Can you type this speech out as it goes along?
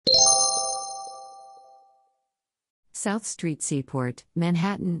South Street Seaport,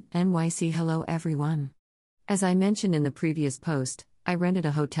 Manhattan, NYC. Hello everyone. As I mentioned in the previous post, I rented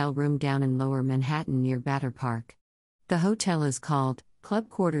a hotel room down in Lower Manhattan near Batter Park. The hotel is called Club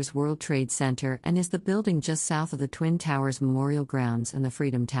Quarters World Trade Center and is the building just south of the Twin Towers Memorial Grounds and the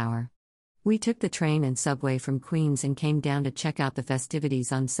Freedom Tower. We took the train and subway from Queens and came down to check out the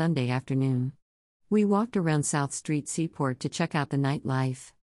festivities on Sunday afternoon. We walked around South Street Seaport to check out the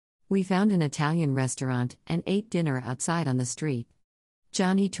nightlife. We found an Italian restaurant and ate dinner outside on the street.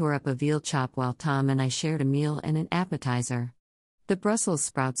 Johnny tore up a veal chop while Tom and I shared a meal and an appetizer. The Brussels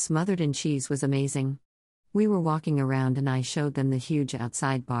sprout smothered in cheese was amazing. We were walking around and I showed them the huge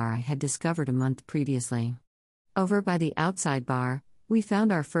outside bar I had discovered a month previously. Over by the outside bar, we found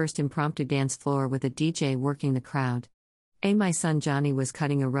our first impromptu dance floor with a DJ working the crowd. My son Johnny was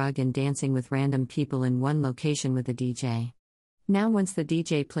cutting a rug and dancing with random people in one location with a DJ. Now once the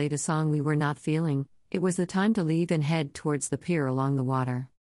DJ played a song we were not feeling, it was the time to leave and head towards the pier along the water.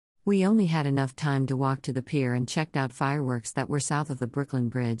 We only had enough time to walk to the pier and checked out fireworks that were south of the Brooklyn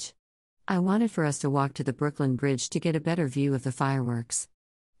Bridge. I wanted for us to walk to the Brooklyn Bridge to get a better view of the fireworks.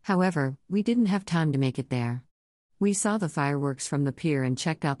 However, we didn't have time to make it there. We saw the fireworks from the pier and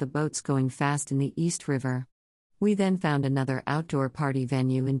checked out the boats going fast in the East River. We then found another outdoor party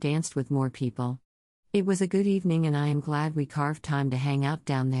venue and danced with more people. It was a good evening and I am glad we carved time to hang out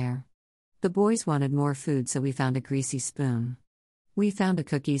down there. The boys wanted more food so we found a greasy spoon. We found a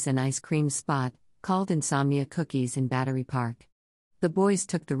cookies and ice cream spot, called Insomnia Cookies in Battery Park. The boys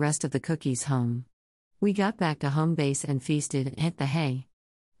took the rest of the cookies home. We got back to home base and feasted and hit the hay.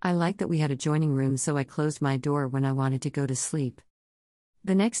 I liked that we had adjoining rooms so I closed my door when I wanted to go to sleep.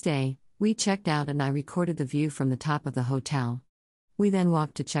 The next day, we checked out and I recorded the view from the top of the hotel. We then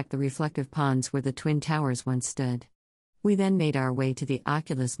walked to check the reflective ponds where the Twin Towers once stood. We then made our way to the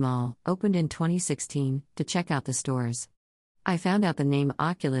Oculus Mall, opened in 2016, to check out the stores. I found out the name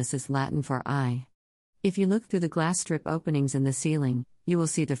Oculus is Latin for eye. If you look through the glass strip openings in the ceiling, you will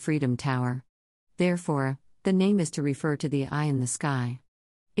see the Freedom Tower. Therefore, the name is to refer to the eye in the sky.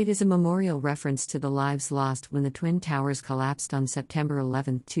 It is a memorial reference to the lives lost when the Twin Towers collapsed on September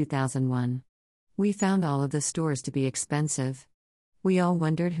 11, 2001. We found all of the stores to be expensive. We all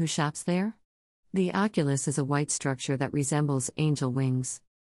wondered who shops there? The Oculus is a white structure that resembles angel wings.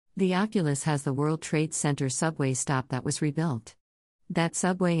 The Oculus has the World Trade Center subway stop that was rebuilt. That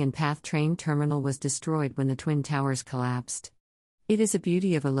subway and PATH train terminal was destroyed when the Twin Towers collapsed. It is a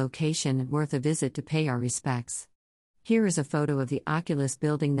beauty of a location and worth a visit to pay our respects. Here is a photo of the Oculus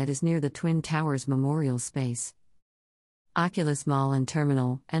building that is near the Twin Towers Memorial Space. Oculus Mall and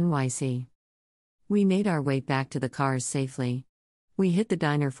Terminal, NYC. We made our way back to the cars safely. We hit the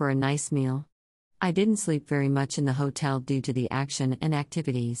diner for a nice meal. I didn't sleep very much in the hotel due to the action and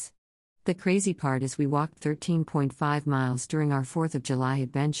activities. The crazy part is we walked 13.5 miles during our 4th of July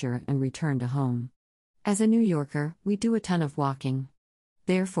adventure and returned to home. As a New Yorker, we do a ton of walking.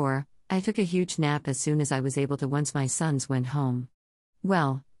 Therefore, I took a huge nap as soon as I was able to once my sons went home.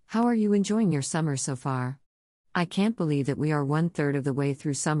 Well, how are you enjoying your summer so far? I can't believe that we are 1/3 of the way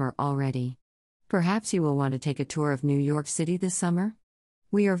through summer already. Perhaps you will want to take a tour of New York City this summer?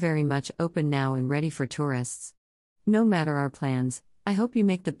 We are very much open now and ready for tourists. No matter our plans, I hope you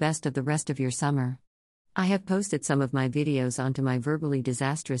make the best of the rest of your summer. I have posted some of my videos onto my Verbally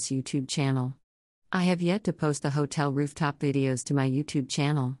Disastrous YouTube channel. I have yet to post the hotel rooftop videos to my YouTube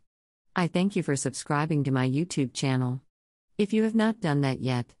channel. I thank you for subscribing to my YouTube channel. If you have not done that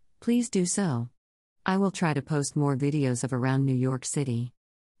yet, please do so. I will try to post more videos of around New York City.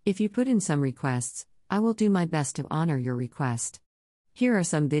 If you put in some requests, I will do my best to honor your request. Here are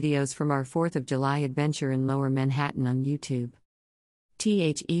some videos from our 4th of July adventure in Lower Manhattan on YouTube.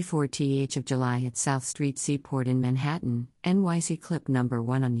 THE4th of July at South Street Seaport in Manhattan, NYC clip number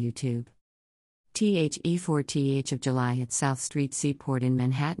 1 on YouTube. THE4th of July at South Street Seaport in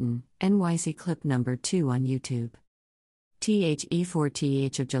Manhattan, NYC clip number 2 on YouTube.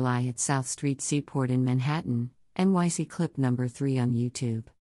 THE4th of July at South Street Seaport in Manhattan, NYC clip number 3 on YouTube.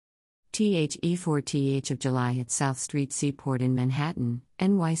 THE4th of July at South Street Seaport in Manhattan,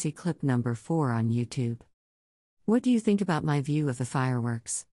 NYC clip number 4 on YouTube. What do you think about my view of the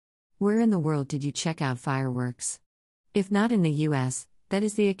fireworks? Where in the world did you check out fireworks? If not in the US, that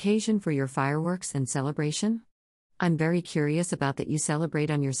is the occasion for your fireworks and celebration? I'm very curious about that you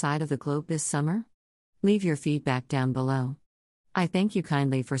celebrate on your side of the globe this summer? Leave your feedback down below. I thank you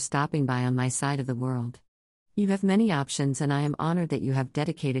kindly for stopping by on my side of the world. You have many options and I am honored that you have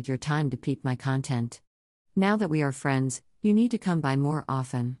dedicated your time to peep my content. Now that we are friends, you need to come by more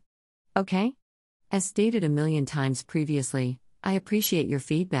often. Okay? As stated a million times previously, I appreciate your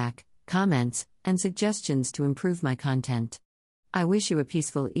feedback, comments, and suggestions to improve my content. I wish you a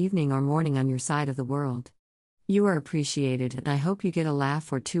peaceful evening or morning on your side of the world. You are appreciated, and I hope you get a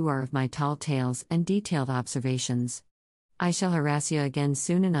laugh or two out of my tall tales and detailed observations. I shall harass you again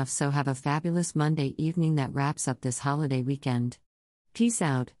soon enough, so have a fabulous Monday evening that wraps up this holiday weekend. Peace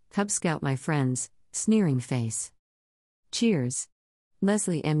out, Cub Scout my friends, sneering face. Cheers.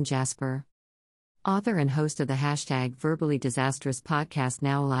 Leslie M. Jasper. Author and host of the hashtag Verbally Disastrous podcast,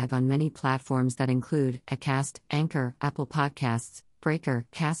 now live on many platforms that include Acast, Anchor, Apple Podcasts, Breaker,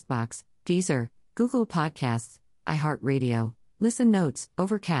 Castbox, Deezer, Google Podcasts, iHeartRadio, Listen Notes,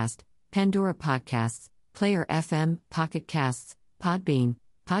 Overcast, Pandora Podcasts, Player FM, Pocket Casts, Podbean,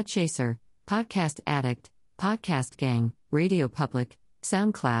 Podchaser, Podcast Addict, Podcast Gang, Radio Public,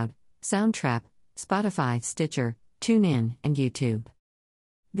 SoundCloud, Soundtrap, Spotify, Stitcher, TuneIn, and YouTube.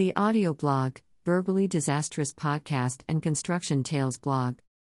 The audio blog, Verbally Disastrous Podcast and Construction Tales blog.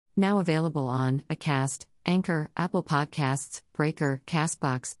 Now available on Acast, Anchor, Apple Podcasts, Breaker,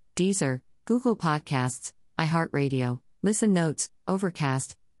 Castbox, Deezer, Google Podcasts, iHeartRadio, Listen Notes,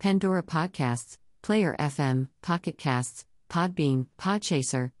 Overcast, Pandora Podcasts, Player FM, Pocket Casts, Podbean,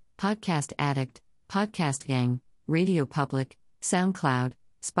 Podchaser, Podcast Addict, Podcast Gang, Radio Public, SoundCloud,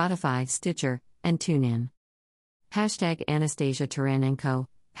 Spotify, Stitcher, and TuneIn. Hashtag Anastasia Taranenko,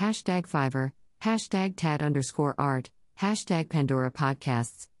 hashtag Fiverr, hashtag Tad_art, hashtag Pandora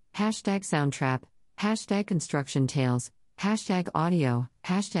Podcasts, hashtag Soundtrap, hashtag Construction Tales, hashtag Audio,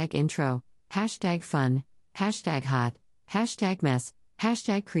 hashtag Intro, hashtag Fun, hashtag Hot, hashtag Mess,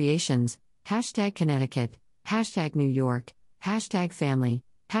 hashtag Creations, hashtag Connecticut, hashtag New York, hashtag Family,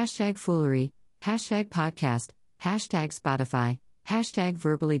 hashtag Foolery, hashtag Podcast, hashtag Spotify, hashtag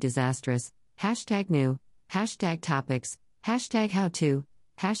Verbally Disastrous, hashtag New, hashtag Topics, hashtag How To,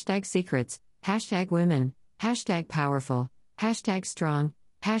 hashtag Secrets, hashtag Women, hashtag Powerful, hashtag Strong,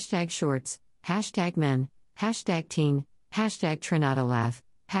 hashtag Shorts, hashtag Men, hashtag Teen, hashtag Trinatolaugh,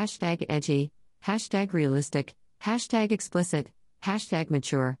 hashtag Edgy, hashtag Realistic, hashtag Explicit, hashtag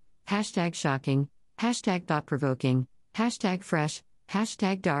Mature, hashtag Shocking, hashtag Thought-Provoking, hashtag Fresh,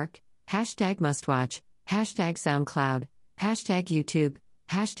 hashtag Dark, hashtag Mustwatch, hashtag SoundCloud, hashtag YouTube,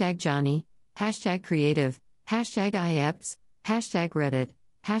 hashtag Johnny, hashtag Creative, hashtag IEPS, hashtag Reddit,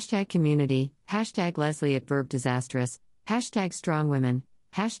 hashtag Community, hashtag Leslie at Verb Disastrous, hashtag Strong Women,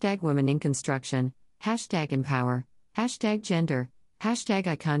 hashtag Women in Construction, hashtag Empower, hashtag Gender, hashtag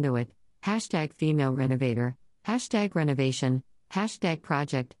iConduit, hashtag Female Renovator, hashtag Renovation, hashtag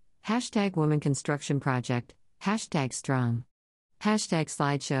Project, hashtag Woman Construction Project, hashtag Strong, hashtag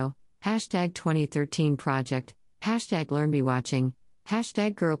Slideshow, hashtag 2013 Project, hashtag LearnBeWatching,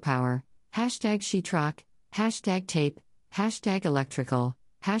 hashtag Girl Power, hashtag Sheetrock, hashtag Tape, hashtag Electrical,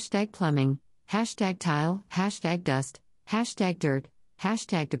 hashtag Plumbing, hashtag Tile, hashtag Dust, hashtag Dirt,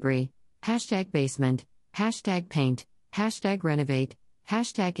 hashtag Debris, hashtag Basement, hashtag Paint, hashtag Renovate,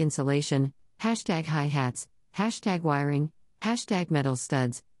 hashtag Insulation, hashtag Hi-Hats, hashtag Wiring, hashtag Metal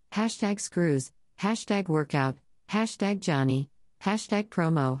Studs, hashtag Screws, hashtag Workout, hashtag Johnny, hashtag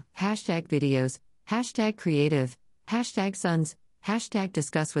Promo, hashtag Videos, hashtag Creative, hashtag Sons, hashtag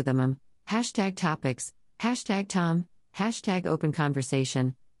Discuss with them, hashtag Topics, hashtag Tom, hashtag Open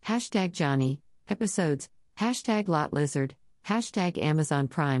Conversation, hashtag Johnny, Episodes, hashtag Lot Lizard, hashtag Amazon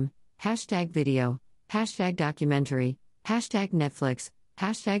Prime, hashtag Video, hashtag Documentary, hashtag Netflix,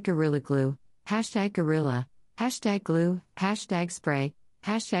 hashtag Gorilla Glue, hashtag Gorilla, hashtag Glue, hashtag Spray,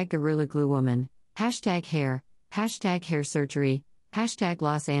 hashtag Gorilla Glue Woman, hashtag Hair, hashtag Hair Surgery, hashtag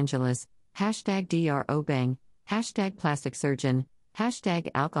Los Angeles, hashtag DRO Bang, hashtag Plastic Surgeon, hashtag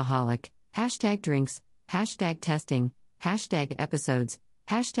Alcoholic, hashtag Drinks, hashtag Testing, hashtag Episodes,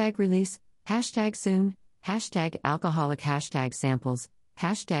 hashtag Release, hashtag Soon, hashtag Alcoholic, hashtag Samples,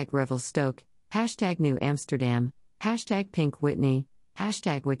 hashtag Revelstoke, hashtag New Amsterdam, hashtag Pink Whitney,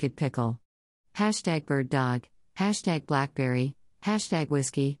 hashtag Wicked Pickle, hashtag Bird Dog, hashtag Blackberry, hashtag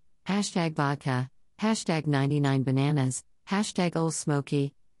Whiskey, hashtag Vodka, hashtag 99 Bananas, hashtag Old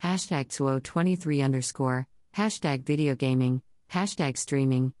Smoky, hashtag Tsuo23_, hashtag Video Gaming, hashtag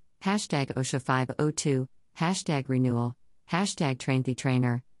Streaming, hashtag OSHA502, hashtag Renewal, hashtag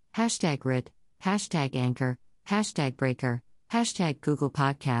TrainTheTrainer, hashtag RIT, hashtag Anchor, hashtag Breaker, hashtag Google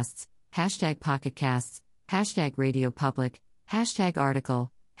Podcasts, hashtag Pocket Casts, hashtag Radio Public, hashtag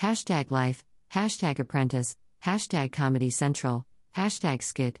Article, hashtag Life, hashtag Apprentice, hashtag Comedy Central, hashtag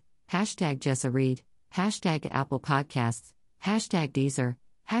Skit, hashtag Jessa Reed, hashtag Apple Podcasts, hashtag Deezer,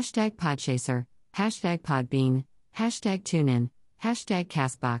 hashtag Podchaser, hashtag Podbean, hashtag TuneIn, hashtag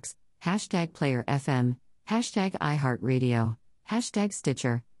Castbox, hashtag Player FM, hashtag iHeartRadio, hashtag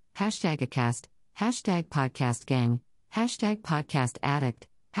Stitcher, hashtag Acast, hashtag Podcast Gang, hashtag Podcast Addict,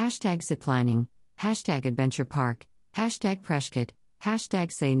 Hashtag ziplining, hashtag adventure park, hashtag Prescott,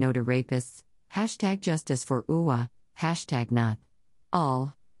 hashtag say no to rapists, hashtag justice for UWA, hashtag not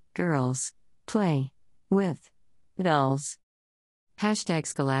all girls play with dolls. Hashtag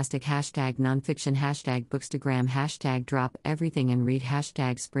scholastic, hashtag nonfiction, hashtag bookstagram, hashtag drop everything and read,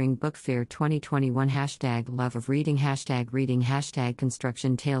 hashtag spring book fair 2021, hashtag love of reading, hashtag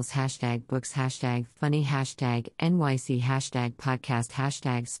construction tales, hashtag books, hashtag funny, hashtag NYC, hashtag podcast,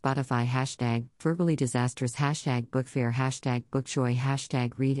 hashtag Spotify, hashtag verbally disastrous, hashtag book fair, hashtag bookjoy,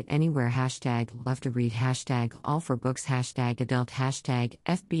 hashtag read anywhere, hashtag love to read, hashtag all for books, hashtag adult, hashtag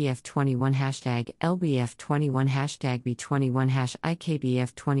FBF21, hashtag LBF21, hashtag B21,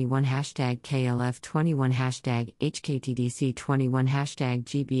 IKBF21, hashtag KLF21, hashtag HKTDC21, hashtag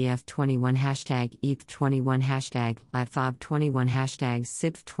GBF21, hashtag ETH21, hashtag LATFOB21, hashtag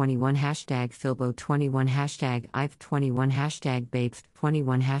SIBF21, hashtag Filbo21, hashtag IF21, hashtag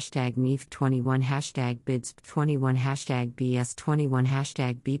BABE21, hashtag MEF21, hashtag BIDS21, hashtag BS21,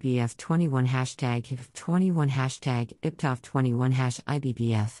 hashtag BBF21, hashtag HIF21, hashtag IPTOF21,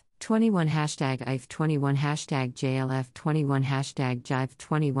 IBBF 21, hashtag IF 21, hashtag JLF 21, hashtag Jive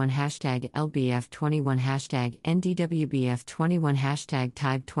 21, hashtag LBF 21, hashtag NDWBF 21, hashtag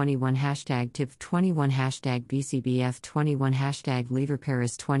TIBE 21, hashtag TIP 21, hashtag BCBF 21, hashtag Leader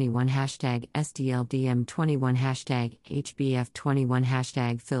Paris 21, hashtag SDLDM 21, hashtag HBF 21,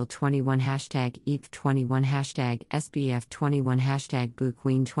 hashtag Phil 21, hashtag EAP 21, hashtag SBF 21, hashtag Boo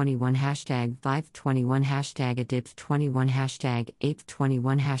Queen 21, hashtag Vive 21, hashtag ADIP 21, hashtag APE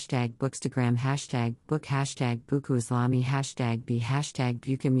 21, hashtag Bookstagram, hashtag book, hashtag Buku Islami, hashtag B, hashtag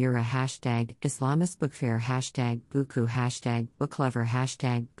Bukamura, hashtag Islamist Book Fair, hashtag Buku, hashtag Booklover,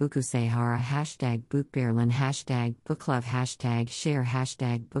 hashtag Buku Sahara, hashtag Book Berlin, hashtag Booklove, hashtag Share,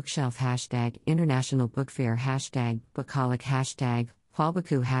 hashtag Bookshelf, hashtag International Book Fair, hashtag Bookaholic, hashtag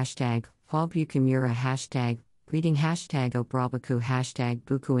Hualbuku, hashtag Hualbukamura, hashtag Reading, hashtag Obrabaku, hashtag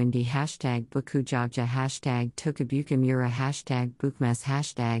Buku Indi, hashtag Buku Jogja, hashtag Tokabukamura, hashtag Bookmess,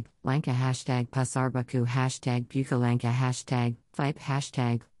 hashtag Lanka, hashtag Pasarbaku, hashtag Bukalanka, hashtag Vipe,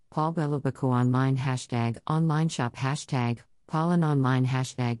 hashtag Paulbelabaku online, hashtag online shop, hashtag Pollen online,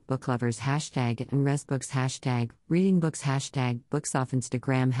 hashtag booklovers, hashtag and resbooks, hashtag reading books, hashtag books off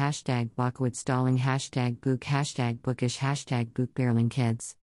Instagram, hashtag Blockwood stalling, hashtag book, hashtag bookish, hashtag book Berlin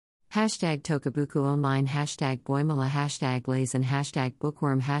kids. Hashtag Tokabuku online, hashtag Boimala, hashtag Lazen, hashtag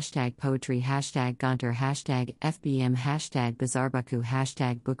Bookworm, hashtag Poetry, hashtag Gonter, hashtag FBM, hashtag Bizarbaku,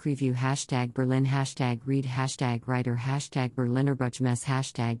 hashtag Book Review, hashtag Berlin, hashtag Read, hashtag Writer, hashtag Berliner Buchmesse,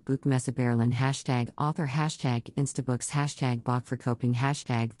 hashtag Buchmesse Berlin, hashtag Author, hashtag Instabooks, hashtag Bachverkoping,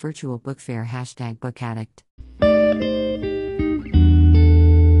 hashtag Virtual Book Fair, hashtag Book Addict.